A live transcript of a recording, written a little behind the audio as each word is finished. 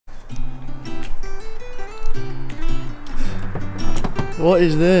What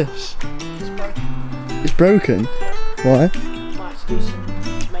is this? It's broken. It's broken? Why? Might have to do some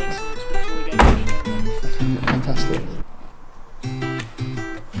maintenance before we go to Fantastic.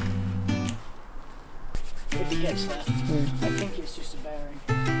 if it gets there. I think it's just a bearing,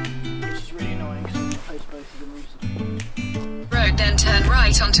 which is really annoying because I'm going to post both of them recently. Road, then turn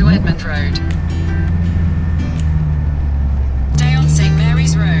right onto Edmund Road. Stay on St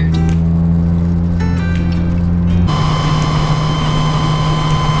Mary's Road.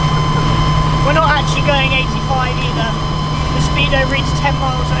 We're not actually going 85 either. The speedo reads 10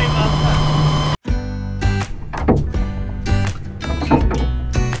 miles over.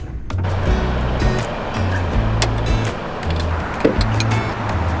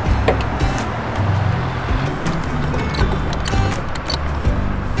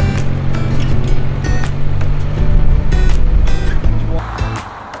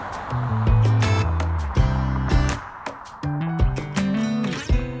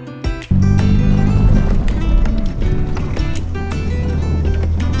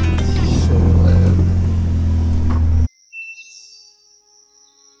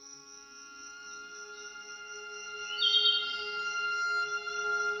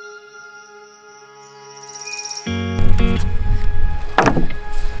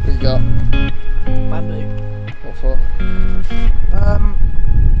 What you got? Bamboo. What for?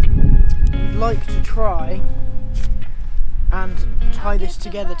 We'd like to try and tie this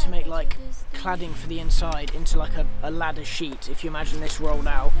together to make like cladding for the inside into like a ladder sheet. If you imagine this rolled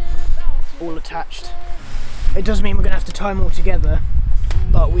out, all attached. It does mean we're gonna have to tie them all together,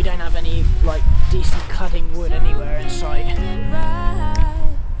 but we don't have any like decent cladding wood anywhere in sight.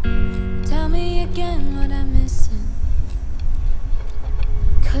 Tell me again what I'm missing,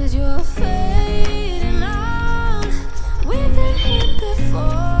 'cause you're fading out. We've been here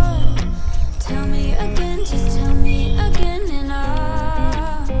before. Tell me again, just tell me again, and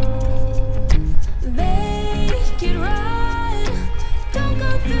I'll make it right. Don't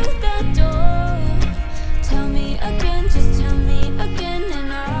go through that door. Tell me again, just tell me again,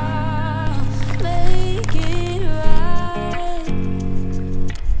 and I'll make it right.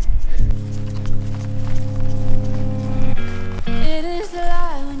 It is a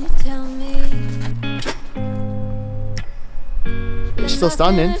lie when you tell me It's still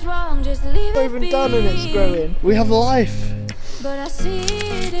standing. nothing is wrong, just leave It's not it even done and it's be. growing. We have life. But I see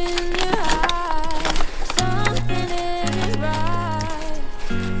it in your eyes, something isn't right.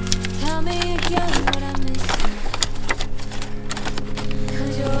 Tell me again what I'm missing,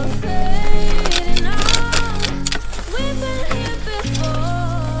 'cause you're fading out. We've been here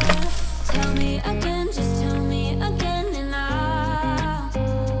before. Tell me again, just tell me again, and I'll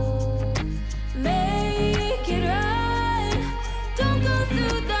make it right. Don't go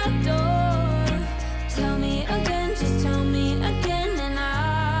through that door. Tell me again, just tell me again, and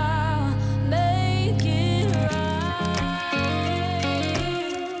I'll make it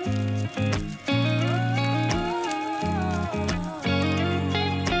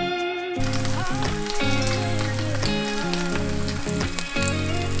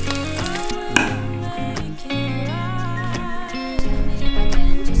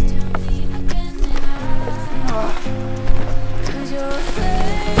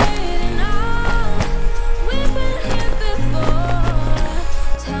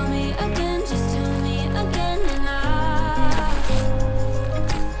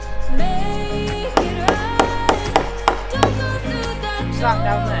That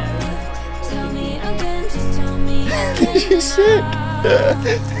down there. Tell me again, just tell me She's sick.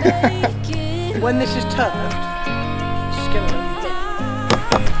 When this is turfed, it's just gonna look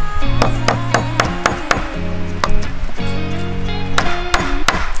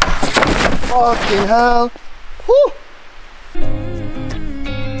Fucking hell. Woo. I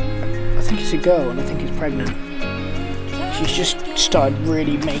think it's a girl and I think it's pregnant. She's just started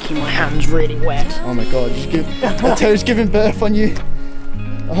really making my hands really wet. Oh my god, her toe's giving birth on you.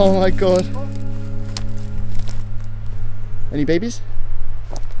 Oh my god. Any babies?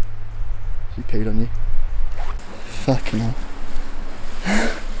 She peed on you. Fucking hell.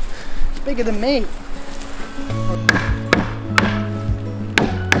 It's bigger than me.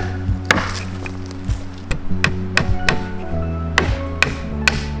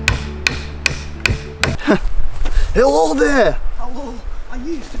 Hello there! Oh, I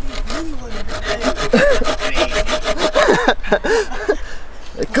used to be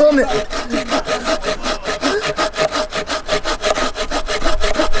Come here!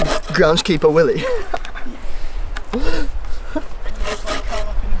 Groundskeeper Willie.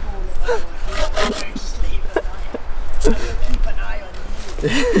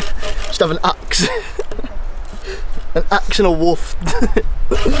 Just have an axe. An axe and a wolf.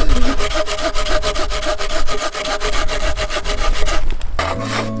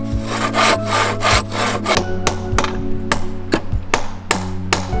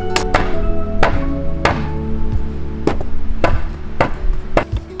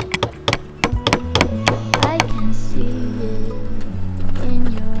 I can see it in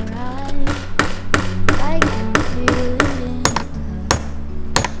your eyes. I can feel it in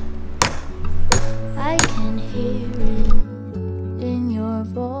your touch. I can hear it in your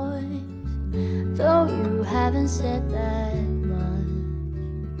voice, though you haven't said that much.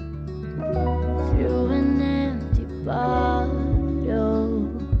 Through an empty bottle,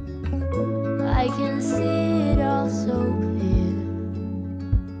 I can see it all so clear.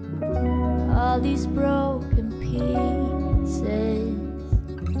 All these broken pieces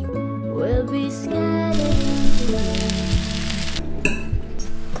will be scattered in the air.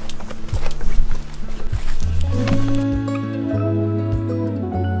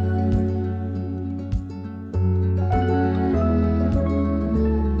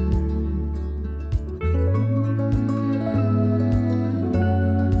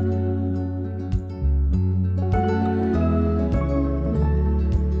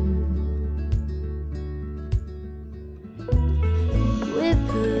 We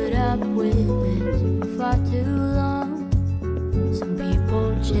put up with it for far too long. Some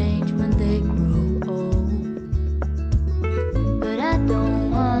people change when they grow old, but I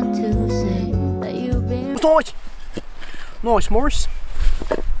don't want to say that you've been Nice! Nice, Morris.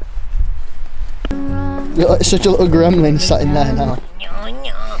 wrong. You're like such a little gremlin sat in there now.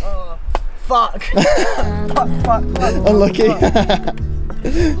 Fuck! fuck. Unlucky.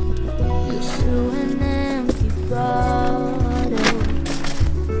 Through an empty bottle,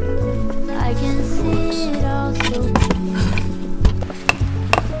 I can see it all so clear.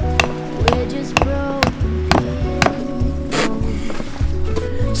 We're just broken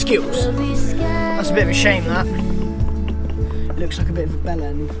people. Skills. We'll be That's a bit of a shame, that. It looks like a bit of a bell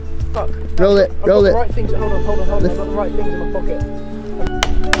end. Fuck. Roll it, I've roll got it. the right things. Hold on. I've got the right things in my pocket.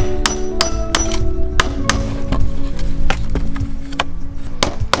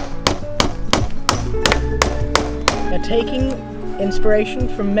 They're taking inspiration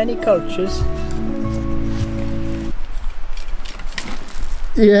from many cultures.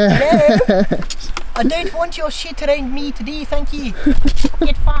 Yeah. I don't want your shit around me today, thank you.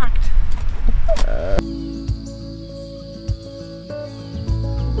 Get fucked.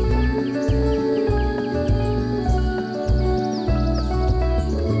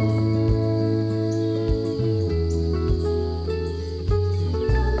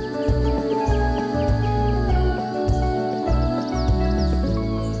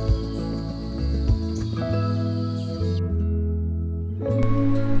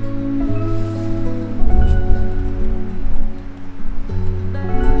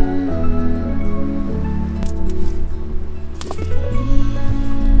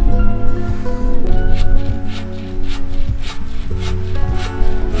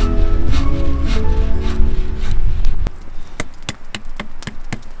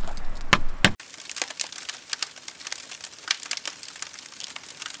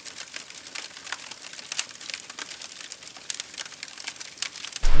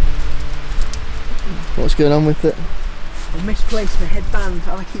 What's going on with it? I misplaced my headband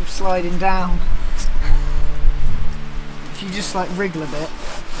and I keep sliding down. If you just like wriggle a bit.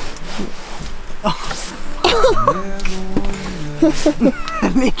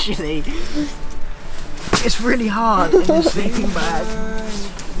 Literally. It's really hard in the sleeping bag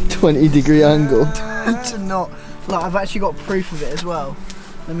 20-degree angle. to not, like I've actually got proof of it as well.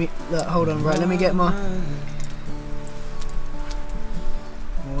 Let me, look, hold on, right, let me get my,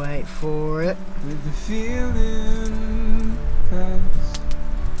 wait for it. With the feeling past.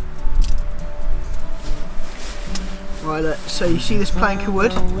 Right, look, so you see this plank of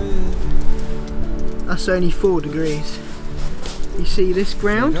wood? That's only 4 degrees. You see this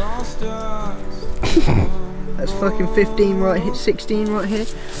ground? That's fucking 15 right here, 16 right here.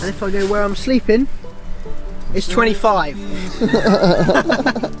 And if I go where I'm sleeping, it's 25.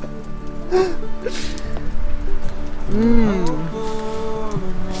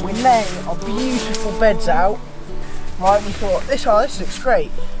 We lay our beautiful beds out. Right, we thought this looks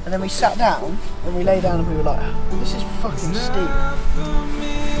great, and then we sat down and we lay down and we were like, this is fucking steep.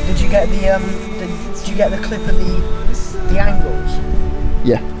 Did you get the clip of the angles?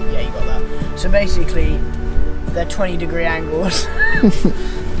 Yeah. Yeah, you got that. So basically, they're 20-degree angles,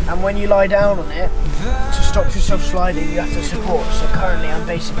 and when you lie down on it, to stop yourself sliding, you have to support. So currently, I'm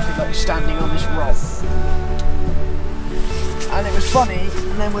basically like standing on this rock, and it was funny.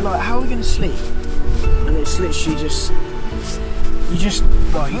 And then we're like, how are we going to sleep? and it's literally just,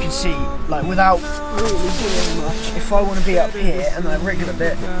 well, you can see, like, without really doing much, if I want to be up here and I wriggle a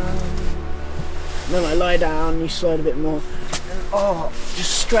bit, then I lie down and you slide a bit more, and oh,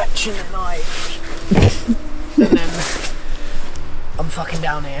 just stretching at night, and then I'm fucking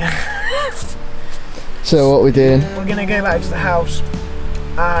down here. So what we doing? We're gonna go back to the house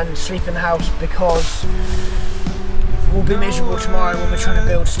and sleep in the house because we'll be miserable tomorrow when we're trying to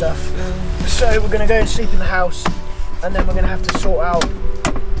build stuff. So we're gonna go and sleep in the house, and then we're gonna have to sort out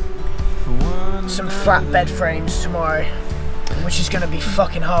some flat bed frames tomorrow, which is gonna be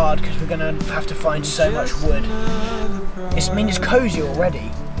fucking hard because we're gonna have to find so much wood. I mean, it's cozy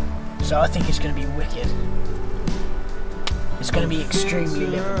already, so I think it's gonna be wicked. It's gonna be extremely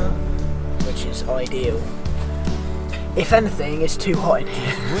livable, which is ideal. If anything, it's too hot in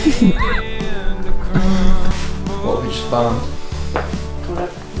here. What we just found? Come on,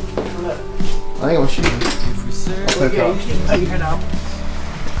 come on. I think I'm shooting. Okay, you just need to take your head out.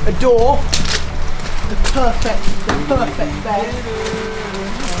 A door, the perfect bed,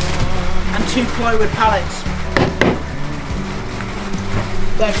 and 2 plywood pallets.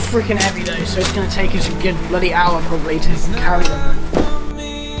 They're freaking heavy though, so it's going to take us a good bloody hour probably to carry them.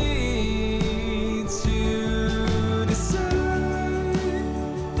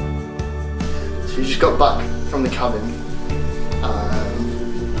 So we just got back from the cabin.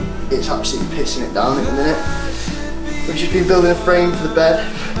 It's absolutely pissing it down in a minute. We've just been building a frame for the bed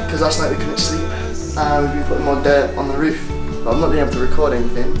because last night we couldn't sleep, and we've been putting more dirt on the roof. But I've not been able to record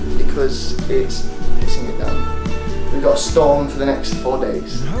anything because it's pissing it down. We've got a storm for the next 4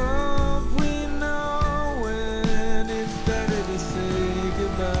 days.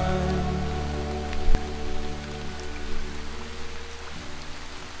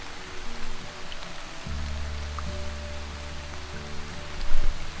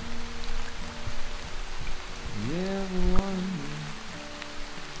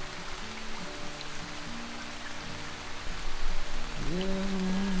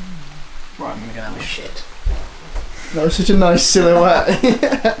 Right, I'm going to have a shit. That was such a nice silhouette.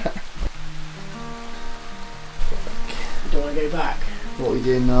 Don't want to go back. What are we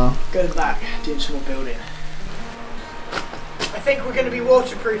doing now? Going back, doing some more building. I think we're going to be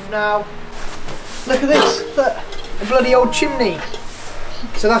waterproof now. Look at this, look, a bloody old chimney.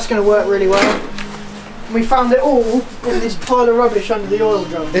 So that's going to work really well. And we found it all in this pile of rubbish under the oil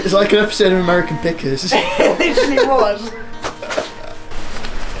drum. It's like an episode of American Pickers. It literally was.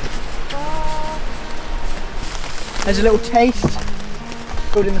 There's a little taste.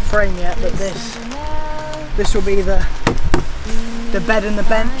 Not in the frame yet, but this will be the bed and the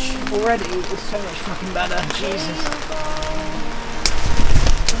bench. Already it's so much fucking better. Jesus.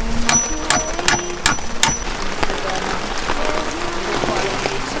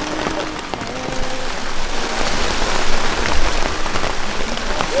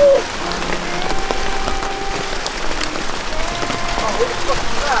 Oh, what the fuck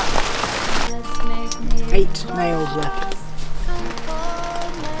is that? 8 nails left.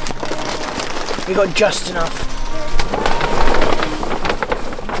 We got just enough.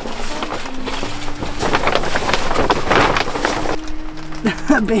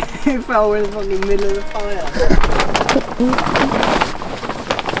 That bit fell in the fucking middle of the fire.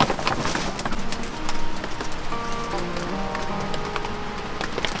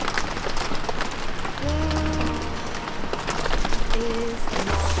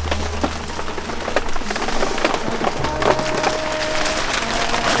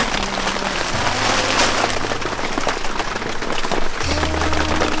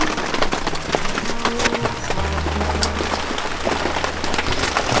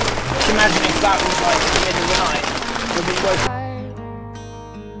 Imagine if that was like the middle of the night.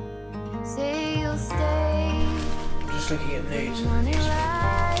 Say you'll stay. Just looking at nudes.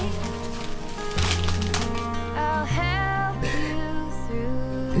 I'll help you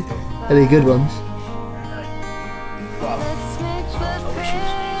through the Are they good ones? Well, Let's make I wish it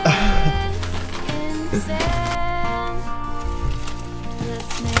was.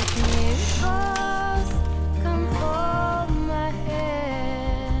 Let's make miracles. Come hold my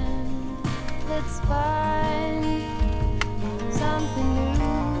hand. Let's find something new.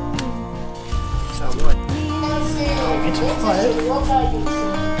 So what?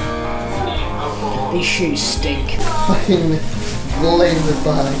 These shoes stink. Fucking blame the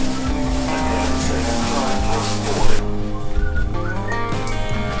bag.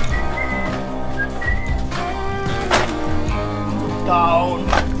 Down.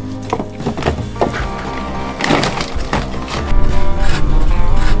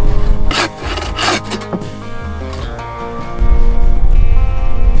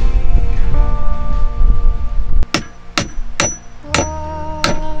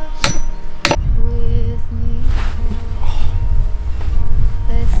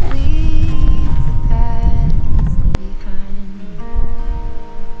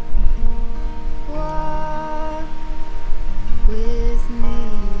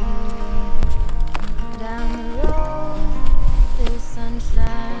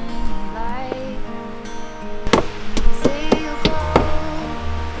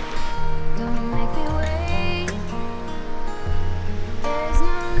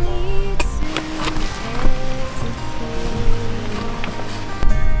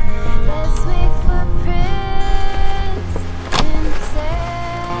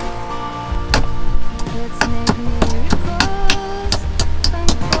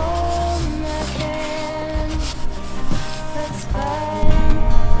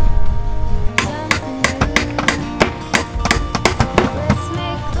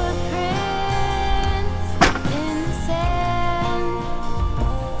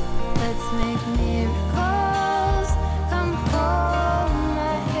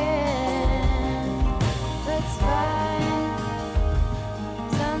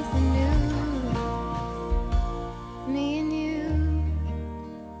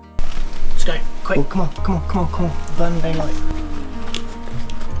 Quick, Oh. come on, come on, come on, come on. Burn daylight.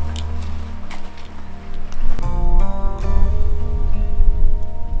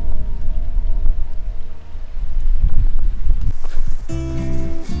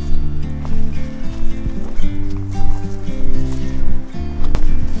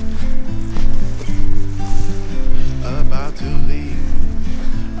 About to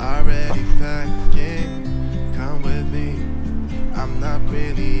leave, already packing. Come with me, I'm not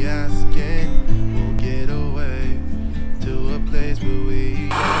really asking. We'll get away to a place where we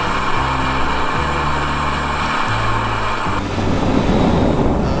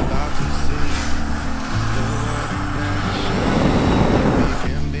about to see the world in action. We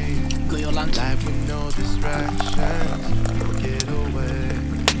can be Got your lantern. life with no distractions. We'll get away.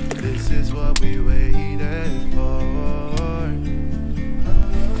 This is what we waited for.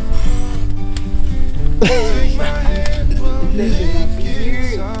 Take my hand, we'll make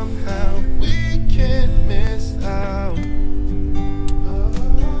it somehow. We can't miss out.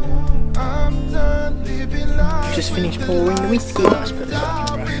 I'm done living life. Just finished pouring the whiskey. Let's put this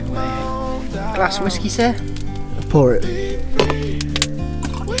fucking brush away. Glass of whiskey, sir? Pour it.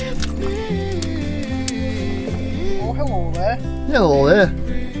 Oh, hello there. Hello there.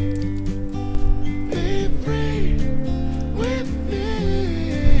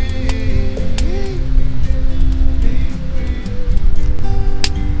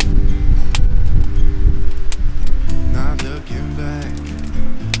 Not looking back,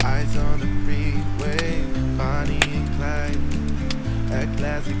 eyes on the freeway, Bonnie and Clyde, a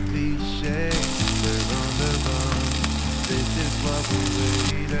classic cliche. We're on the run, this is what we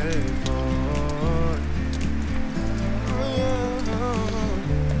waited for.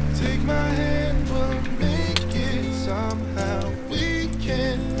 Take my hand, we'll make it somehow. We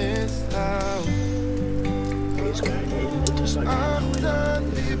can't miss out. It's going in just like I'm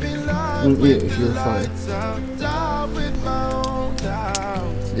done living life Wouldn't you with if you the were fine? lights out, down with my own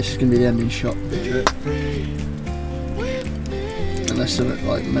doubt. This is gonna be the ending shot. Picture it. Unless something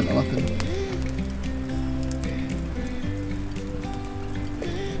like mental happen.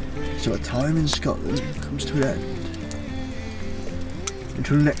 So a time in Scotland comes to an end.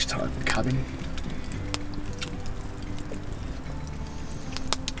 Until next time, cabin.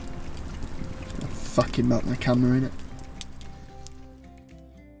 Fucking melt my camera in it.